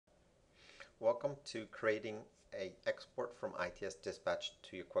Welcome to creating a export from ITS Dispatch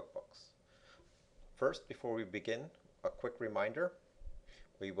to your QuickBooks. First, before we begin, a quick reminder.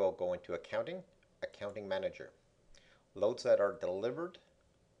 We will go into Accounting, Accounting Manager. Loads that are delivered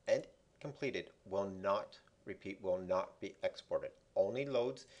and completed will not be exported. Only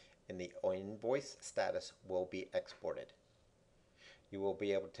loads in the invoice status will be exported. You will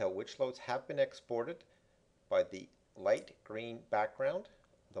be able to tell which loads have been exported by the light green background.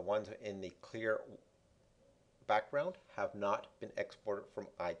 The ones in the clear background have not been exported from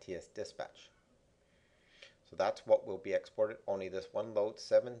ITS Dispatch. So that's what will be exported. Only this one load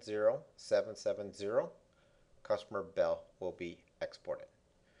 70770 customer bill will be exported.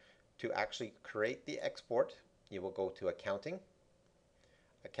 To actually create the export, you will go to Accounting,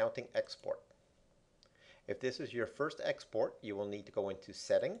 Accounting Export. If this is your first export, you will need to go into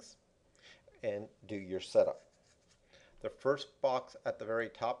Settings and do your setup. The first box at the very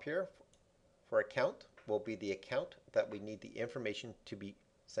top here for account will be the account that we need the information to be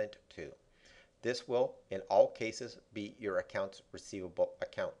sent to. This will, in all cases, be your accounts receivable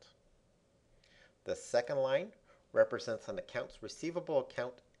account. The second line represents an accounts receivable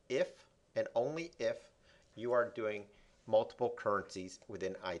account if and only if you are doing multiple currencies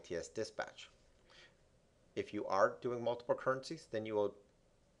within ITS Dispatch. If you are doing multiple currencies, then you will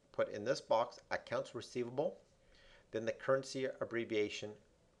put in this box accounts receivable, then the currency abbreviation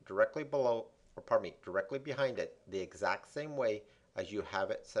directly behind it, the exact same way as you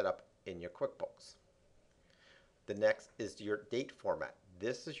have it set up in your QuickBooks. The next is your date format.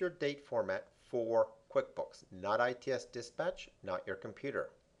 This is your date format for QuickBooks, not ITS Dispatch, not your computer.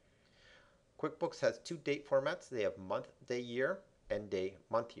 QuickBooks has two date formats. They have month, day, year, and day,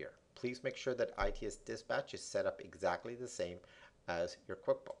 month, year. Please make sure that ITS Dispatch is set up exactly the same as your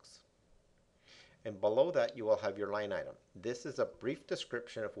QuickBooks. And below that, you will have your line item. This is a brief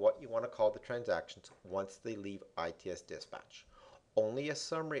description of what you want to call the transactions once they leave ITS Dispatch. Only a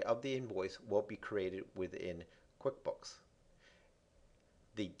summary of the invoice will be created within QuickBooks.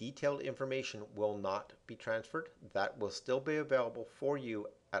 The detailed information will not be transferred. That will still be available for you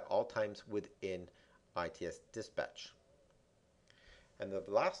at all times within ITS Dispatch. And the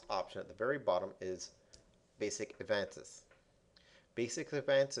last option at the very bottom is Basic Advances. Basic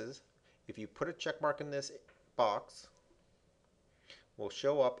Advances, if you put a check mark in this box, will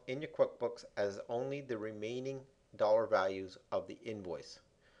show up in your QuickBooks as only the remaining dollar values of the invoice.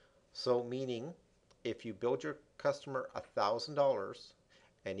 So meaning if you billed your customer $1,000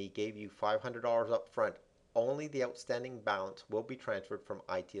 and he gave you $500 up front, only the outstanding balance will be transferred from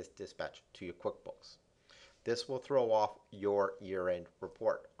ITS Dispatch to your QuickBooks. This will throw off your year-end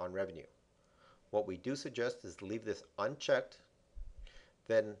report on revenue. What we do suggest is leave this unchecked.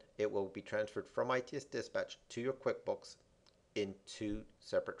 Then it will be transferred from ITS Dispatch to your QuickBooks in two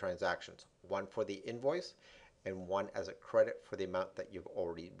separate transactions, one for the invoice and one as a credit for the amount that you've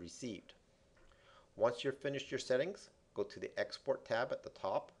already received. Once you've finished your settings, go to the Export tab at the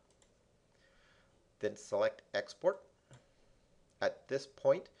top, then select Export. At this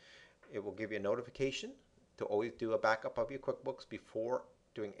point, it will give you a notification to always do a backup of your QuickBooks before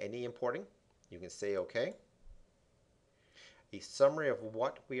doing any importing. You can say OK. A summary of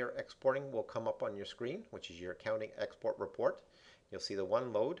what we are exporting will come up on your screen, which is your accounting export report. You'll see the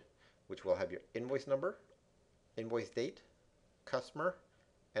one load, which will have your invoice number, invoice date, customer,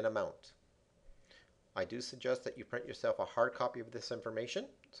 and amount. I do suggest that you print yourself a hard copy of this information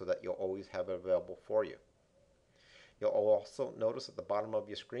so that you'll always have it available for you. You'll also notice at the bottom of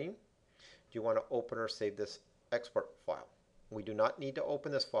your screen, do you want to open or save this export file? We do not need to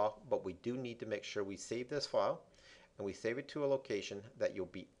open this file, but we do need to make sure we save this file and we save it to a location that you'll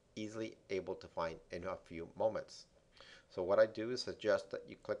be easily able to find in a few moments. So what I do is suggest that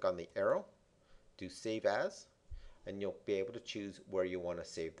you click on the arrow, do Save As, and you'll be able to choose where you want to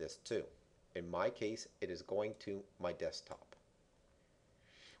save this to. In my case, it is going to my desktop.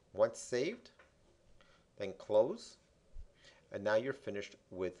 Once saved, then close, and now you're finished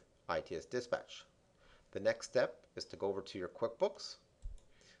with ITS Dispatch. The next step is to go over to your QuickBooks.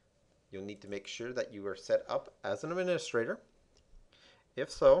 You'll need to make sure that you are set up as an administrator. If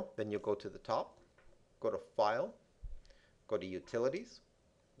so, then you'll go to the top, go to File, go to Utilities,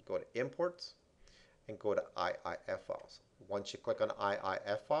 go to Imports, and go to IIF Files. Once you click on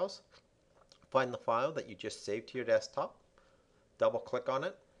IIF Files, find the file that you just saved to your desktop, double click on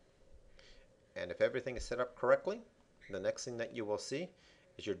it, and if everything is set up correctly, the next thing that you will see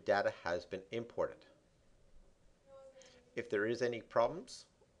is your data has been imported. If there is any problems,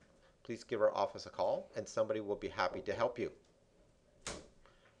 please give our office a call and somebody will be happy to help you.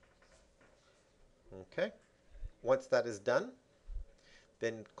 Okay, once that is done,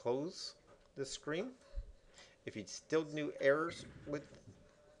 then close this screen. If you still knew errors with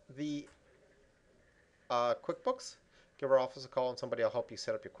the QuickBooks, give our office a call and somebody will help you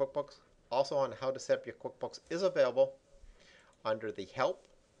set up your QuickBooks. Also on how to set up your QuickBooks is available under the Help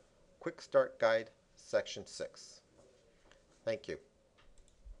Quick Start Guide, Section 6. Thank you.